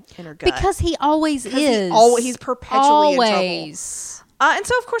trouble in her gut. Because he always is. He's perpetually in trouble. Always. And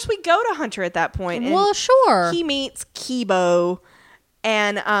so, of course, we go to Hunter at that point. And Well, sure. he meets Kibo,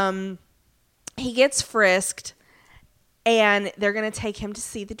 and he gets frisked, and they're going to take him to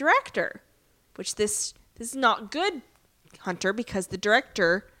see the director, which this is not good, Hunter, because the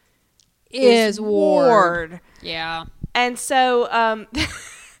director is Ward. Yeah. And so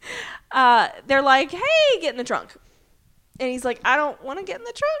they're like, hey, get in the trunk. And he's like, I don't want to get in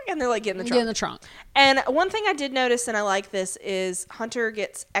the trunk. And they're like, get in the trunk. Get in the trunk. And one thing I did notice, and I like this, is Hunter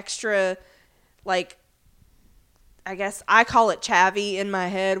gets extra, like, I guess I call it chavvy in my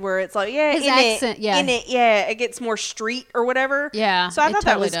head, where it's like, yeah, His accent, yeah. in it, yeah, it gets more street or whatever. Yeah. So I it thought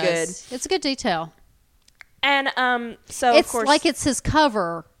totally that was does. Good. It's a good detail. And so It's of course, like it's his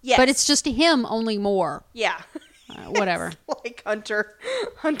cover, Yes. but it's just him, only more. yeah, Whatever. like Hunter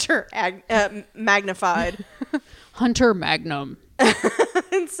magnified. Hunter Magnum.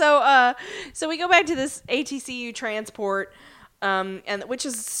 And so we go back to this ATCU transport, and which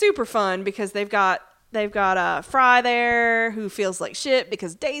is super fun because they've got Fry there, who feels like shit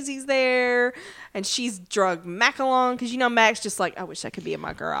because Daisy's there, and she's drugged Mac along because Mac's just like, I wish I could be in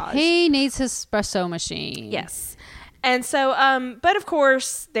my garage. He needs his espresso machine. Yes, and so but of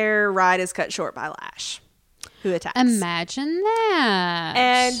course their ride is cut short by Lash, who attacks. Imagine that.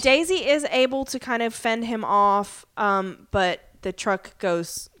 And Daisy is able to kind of fend him off, but the truck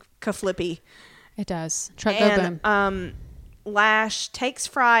goes ka-flippy. It does. Truck go boom. Lash takes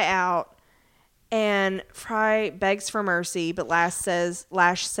Fry out, and Fry begs for mercy, but Lash says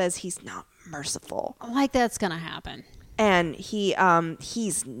he's not merciful, Like that's gonna happen. and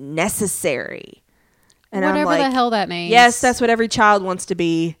he's necessary. And Whatever I'm like, the hell that means. yes, that's what every child wants to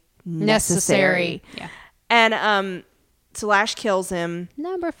be. Necessary. Yeah. And so Lash kills him.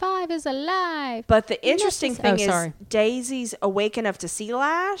 Number 5 is alive. But the interesting thing is sorry. Daisy's awake enough to see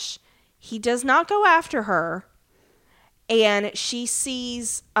Lash. He does not go after her. And she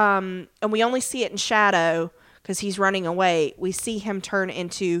sees, and we only see it in shadow because he's running away. We see him turn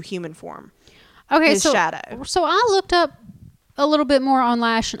into human form. Okay, His so shadow. So I looked up a little bit more on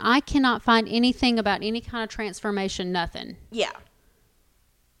Lash, and I cannot find anything about any kind of transformation. Nothing. Yeah.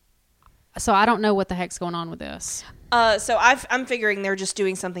 So I don't know what the heck's going on with this. So I'm figuring they're just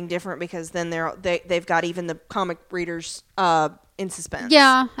doing something different because then they've got even the comic readers in suspense.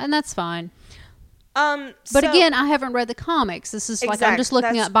 Yeah, and that's fine. But so- again, I haven't read the comics. This is like I'm just looking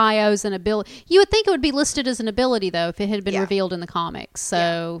That's- at bios and ability. You would think it would be listed as an ability though if it had been Yeah. revealed in the comics.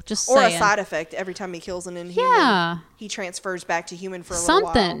 So just or saying. a side effect every time he kills an inhuman. Yeah. He transfers back to human for a little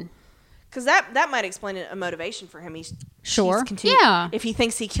while. Something. Because that might explain a motivation for him. Sure. Yeah. If he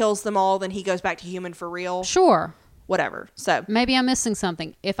thinks he kills them all, then he goes back to human for real. Sure. Whatever. So Maybe I'm missing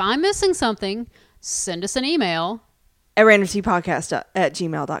something. If I'm missing something, send us an email. at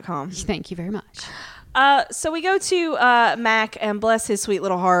randomtpodcast@gmail.com. Thank you very much. So we go to Mac, and bless his sweet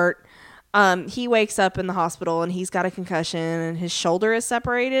little heart. He wakes up in the hospital, and he's got a concussion, and his shoulder is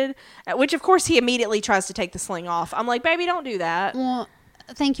separated, which of course he immediately tries to take the sling off. I'm like, baby, don't do that. Well,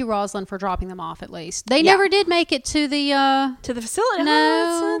 thank you, Rosalind, for dropping them off at least. They Yeah. never did make it to the To the facility.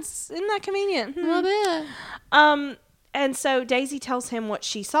 No. Isn't that convenient? a little bit. And so Daisy tells him what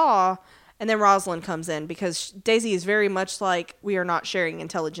she saw, and then Rosalind comes in because Daisy is very much like, we are not sharing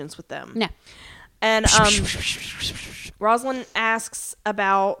intelligence with them. No. And Rosalind asks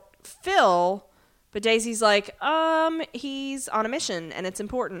about Phil, but Daisy's like, he's on a mission and it's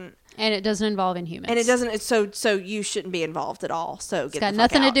important. And it doesn't involve Inhumans. And it doesn't, it's so you shouldn't be involved at all. So It's get got the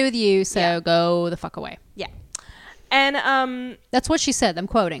fuck nothing out. to do with you, so Yeah. go the fuck away. Yeah. And That's what she said. I'm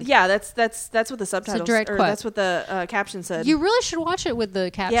quoting. yeah, that's what the subtitles direct or quote. that's what the caption said. You really should watch it with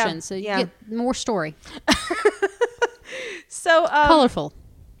the captions so you yeah. get more story. So Colorful.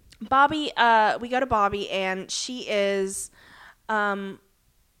 Bobby, we go to Bobby, and she is,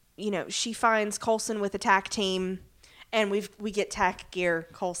 she finds Coulson with a tack team, and we get tack gear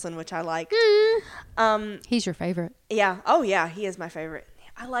Coulson, which I like. He's your favorite. Yeah. Oh yeah, he is my favorite.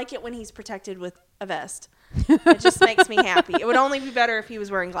 I like it when he's protected with a vest. It just makes me happy. It would only be better if he was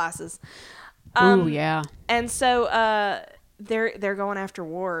wearing glasses. Oh yeah. And so they're going after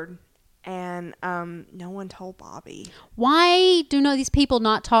Ward, and no one told Bobby. Why do these people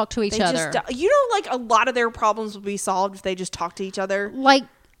not talk to each They other? just, like a lot of their problems would be solved if they just talk to each other. Like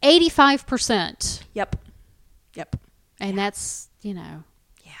 85%. Yep. And that's, Yeah.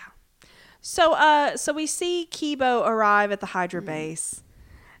 So we see Kibo arrive at the Hydra base,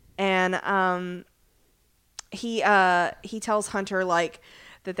 and he tells Hunter like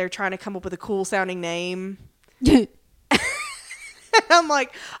that they're trying to come up with a cool sounding name. I'm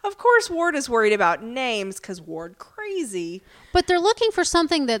like, of course Ward is worried about names because Ward crazy. But they're looking for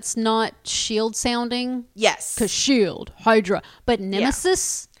something that's not shield sounding. Yes. Because shield, Hydra. But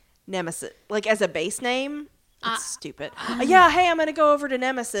Nemesis? Nemesis. Like as a base name? It's stupid. Yeah, hey, I'm going to go over to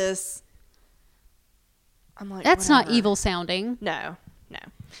Nemesis. I'm like, That's whatever. not evil sounding. No.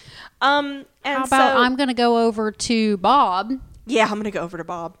 And How about so, I'm going to go over to Bob? Yeah, I'm going to go over to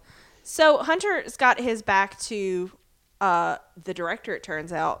Bob. So Hunter's got his back to the director, it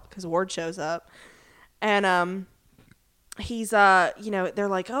turns out, because Ward shows up. And he's, they're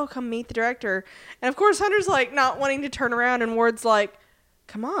like, oh, come meet the director. And of course, Hunter's like not wanting to turn around, and Ward's like,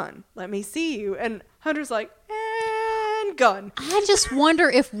 come on, let me see you. And Hunter's like, and gun. I just wonder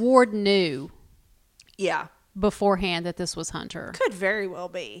if Ward knew Yeah. beforehand that this was Hunter. Could very well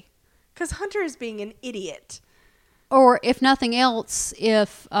be. Because Hunter is being an idiot. Or if nothing else,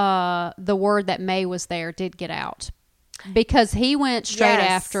 if the word that May was there did get out. Because he went straight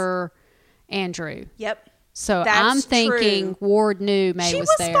Yes. after Andrew. Yep. So That's I'm thinking true. Ward knew May She was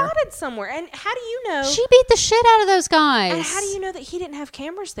was there. spotted somewhere. And how do you know? She beat the shit out of those guys. And how do you know that he didn't have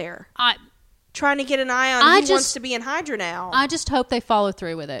cameras there? I Trying to get an eye on who wants to be in Hydra now. I just hope they follow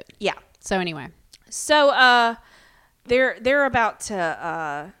through with it. Yeah. So anyway. So they're about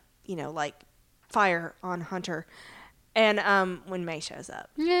to fire on Hunter. And when May shows up.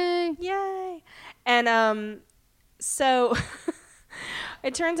 Yay. And so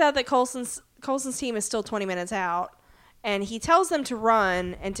it turns out that Coulson's team is still 20 minutes out, and he tells them to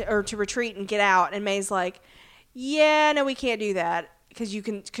run and to retreat and get out, and May's like, yeah, no, we can't do that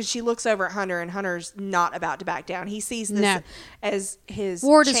because she looks over at Hunter, and Hunter's not about to back down. He sees this as his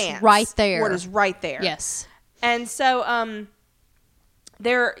Ward chance. is right there. Ward is right there. Yes. And so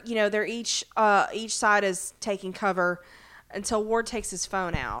they're each side is taking cover until Ward takes his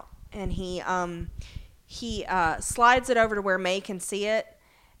phone out, and he slides it over to where May can see it,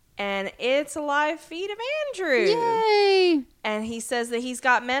 and it's a live feed of Andrew. Yay. And he says that he's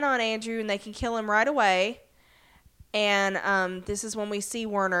got men on Andrew and they can kill him right away. And this is when we see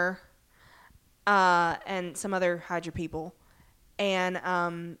Werner and some other Hydra people. And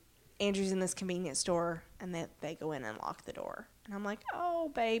Andrew's in this convenience store, and they go in and lock the door. And I'm like,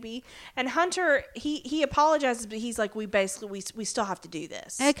 oh, baby. And Hunter, he apologizes, but he's like, we still have to do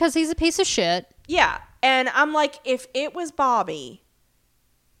this. Because he's a piece of shit. Yeah. And I'm like, if it was Bobby,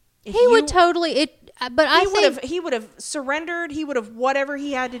 He would totally... But I think he would have surrendered. He would have whatever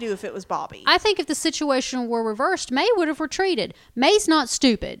he had to do if it was Bobby. I think if the situation were reversed, May would have retreated. May's not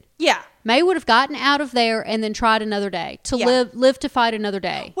stupid. Yeah. May would have gotten out of there and then tried another day to live to fight another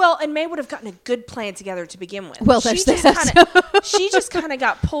day. Well, and May would have gotten a good plan together to begin with. Well, there's that. She just kind of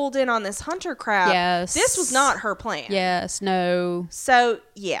got pulled in on this Hunter crap. Yes. This was not her plan. Yes. No. So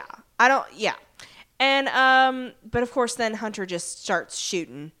yeah, and but of course then Hunter just starts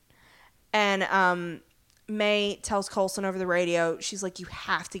shooting. And May tells Coulson over the radio, she's like, you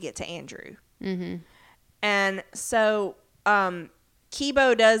have to get to Andrew. Mm-hmm. And so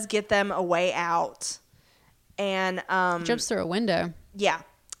Kibo does get them a way out. And Jumps through a window. Yeah.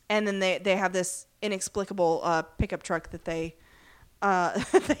 And then they have this inexplicable pickup truck that they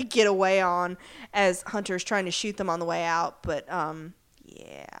they get away on as Hunter's trying to shoot them on the way out. But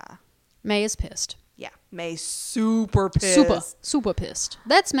yeah. May is pissed. Yeah, May's super pissed. Super pissed.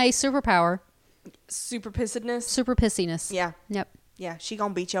 That's May's superpower. Super pissedness. Super pissiness. Yeah. Yep. Yeah, she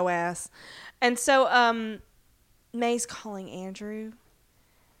gonna beat your ass. And so May's calling Andrew,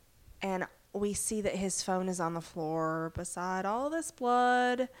 and we see that his phone is on the floor beside all this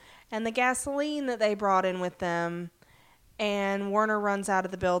blood and the gasoline that they brought in with them. And Werner runs out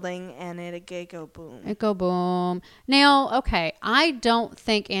of the building, and it go boom. It go boom. Now, okay, I don't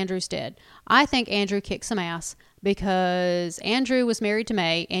think Andrew's dead. I think Andrew kicked some ass because Andrew was married to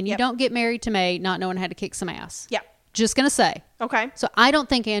May, and you don't get married to May not knowing how to kick some ass. Yep. Just going to say. Okay. So I don't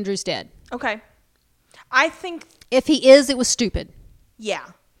think Andrew's dead. Okay. I think... If he is, it was stupid. Yeah.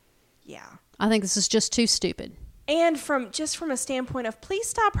 Yeah. I think this is just too stupid. And from a standpoint of, please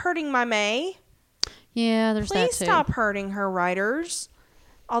stop hurting my May. Yeah, there's that too. Please stop hurting her writers.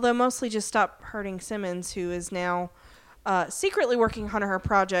 Although mostly just stop hurting Simmons, who is now secretly working on her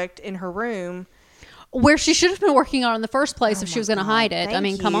project in her room. Where she should have been working on in the first place if she was going to hide it. I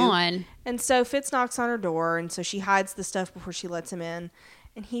mean, come on. And so Fitz knocks on her door, and so she hides the stuff before she lets him in.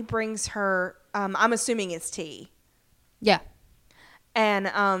 And he brings her, I'm assuming it's tea. Yeah.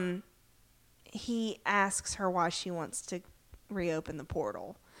 And he asks her why she wants to reopen the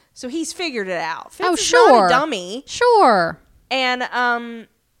portal. So he's figured it out. Fitz is not a dummy. Sure. And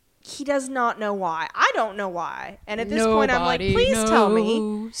he does not know why. I don't know why. And at this point, I'm like, please tell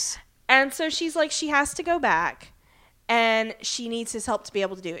me. And so she's like, she has to go back, and she needs his help to be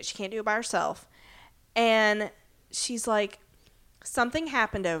able to do it. She can't do it by herself. And she's like, something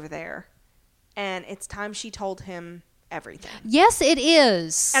happened over there, and it's time she told him everything. Yes, it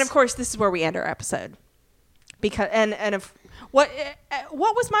is. And of course, this is where we end our episode. Because what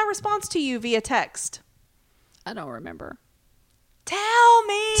was my response to you via text? I don't remember. Tell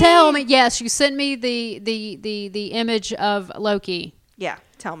me. Yes, you sent me the image of Loki. Yeah,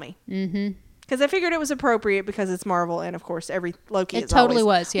 tell me. Mm-hmm. Because I figured it was appropriate because it's Marvel, and of course, Loki. It totally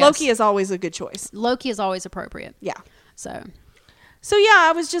was. Yes. Loki is always a good choice. Loki is always appropriate. Yeah. So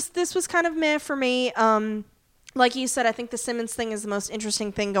yeah, this was kind of meh for me. Like you said, I think the Simmons thing is the most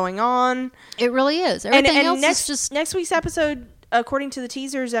interesting thing going on. It really is. Everything else is just... Next week's episode, according to the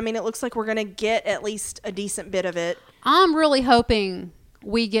teasers, I mean, it looks like we're going to get at least a decent bit of it. I'm really hoping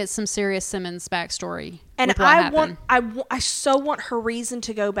we get some serious Simmons backstory. And I so want her reason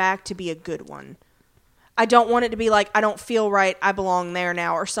to go back to be a good one. I don't want it to be like, I don't feel right, I belong there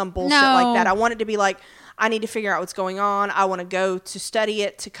now, or some bullshit like that. I want it to be like, I need to figure out what's going on. I want to go to study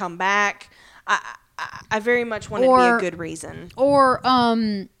it, to come back. I very much want it to be a good reason. Or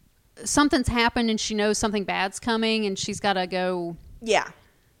something's happened and she knows something bad's coming and she's got to go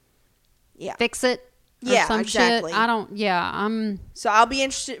fix it. Yeah, some exactly. Shit. So I'll be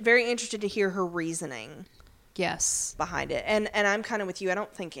very interested to hear her reasoning. Yes. Behind it. And I'm kind of with you. I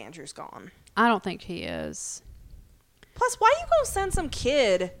don't think Andrew's gone. I don't think he is. Plus, why are you going to send some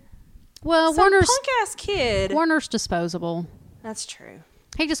kid? Well, some punk-ass kid. Warner's disposable. That's true.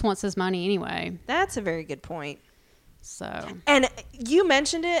 He just wants his money anyway. That's a very good point. So. And you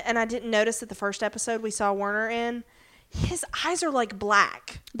mentioned it, and I didn't notice that the first episode we saw Werner in, his eyes are like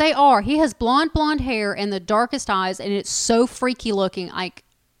black. They are. He has blonde hair and the darkest eyes, and it's so freaky looking.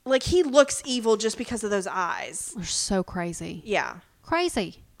 Like he looks evil just because of those eyes. They're so crazy. Yeah.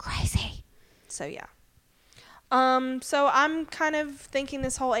 Crazy. So, yeah. So I'm kind of thinking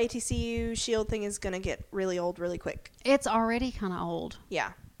this whole ATCU SHIELD thing is going to get really old really quick. It's already kind of old.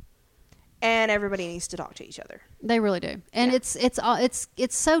 Yeah. And everybody needs to talk to each other. They really do. And it's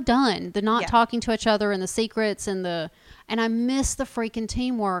so done. The not talking to each other and the secrets and I miss the freaking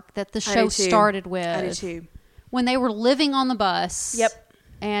teamwork that the show started with. I do too. When they were living on the bus. Yep.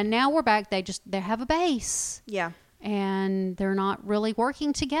 And now we're back. They have a base. Yeah. And they're not really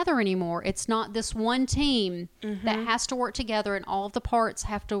working together anymore. It's not this one team that has to work together and all of the parts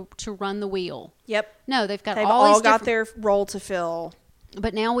have to run the wheel. Yep. No, they've all got their role to fill.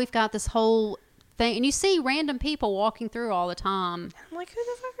 But now we've got this whole thing. And you see random people walking through all the time. I'm like, who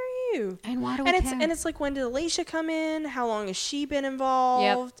the fuck are you? And why do we care? And it's like, when did Alicia come in? How long has she been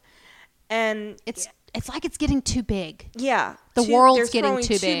involved? Yep. And it's like it's getting too big. Yeah. The world's getting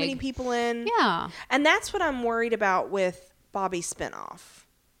too big. Too many people in. Yeah. And that's what I'm worried about with Bobby's spinoff.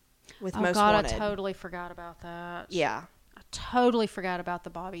 With Most Wanted. I totally forgot about that. Yeah. I totally forgot about the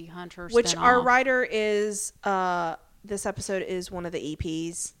Bobby Hunter spinoff. Which our writer is, this episode is one of the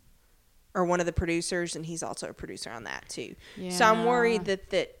EPs. Or one of the producers. And he's also a producer on that too. Yeah. So I'm worried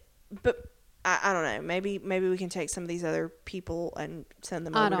but I don't know. Maybe we can take some of these other people and send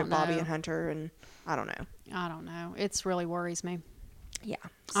them over to Bobby and Hunter, and I don't know. It really worries me. Yeah.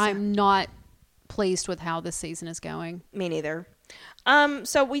 So. I'm not pleased with how this season is going. Me neither.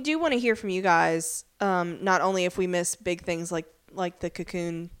 So we do want to hear from you guys. Not only if we miss big things like the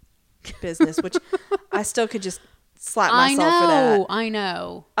Cocoon business, which I still could just slap myself for that. I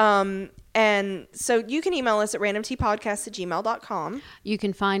know. And so you can email us at randomtpodcast@gmail.com. You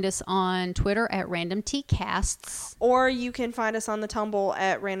can find us on Twitter at randomtcasts. Or you can find us on the Tumble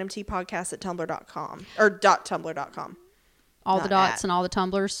at randomtpodcast@tumblr.com or .tumblr.com. All the Not dots at. and all the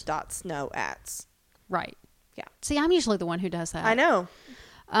tumblers. Dots, no ats. Right. Yeah. See, I'm usually the one who does that. I know.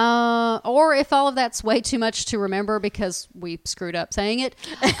 Or if all of that's way too much to remember because we screwed up saying it,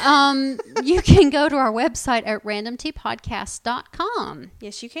 you can go to our website at randomtpodcast.com.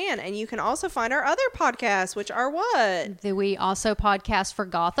 Yes, you can. And you can also find our other podcasts, which are what? We also podcast for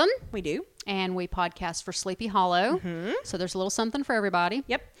Gotham, We do. and we podcast for Sleepy Hollow. Mm-hmm. So there's a little something for everybody.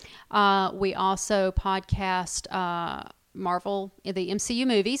 Yep. We also podcast Marvel, the MCU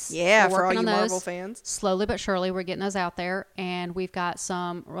movies. Yeah, We're for all working you on Marvel those. fans. Slowly but surely, we're getting those out there, and we've got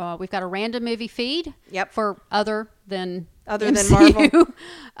some. We've got a random movie feed. Yep. For other than Marvel.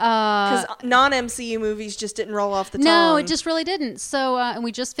 uh, Because non-MCU movies just didn't roll off the tongue. no, it just really didn't. So, and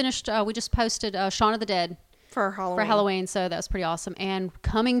we just finished. We just posted Shaun of the Dead for Halloween. for Halloween, so that was pretty awesome. And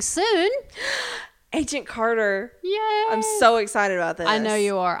coming soon, Agent Carter. yay! I'm so excited about this. I know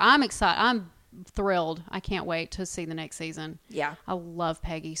you are. I'm excited. I'm thrilled. I can't wait to see the next season. Yeah. I love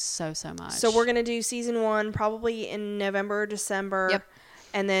Peggy so much. So we're going to do season 1 probably in November or December. Yep.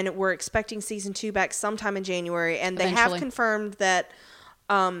 And then we're expecting season 2 back sometime in January. And they Eventually. have confirmed that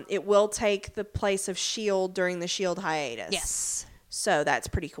it will take the place of S.H.I.E.L.D. during the S.H.I.E.L.D. hiatus. Yes. So that's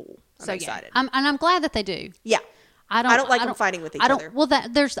pretty cool. I'm So excited. Yeah. I'm glad that they do. Yeah. I don't like them fighting with each other. Well,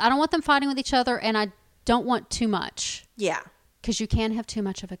 I don't want them fighting with each other, and I don't want too much Yeah. because you can have too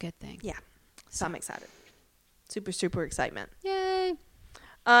much of a good thing. Yeah. So I'm excited. Super, super excitement. Yay!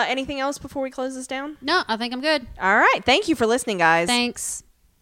 Anything else before we close this down? No, I think I'm good. All right. Thank you for listening, guys. Thanks.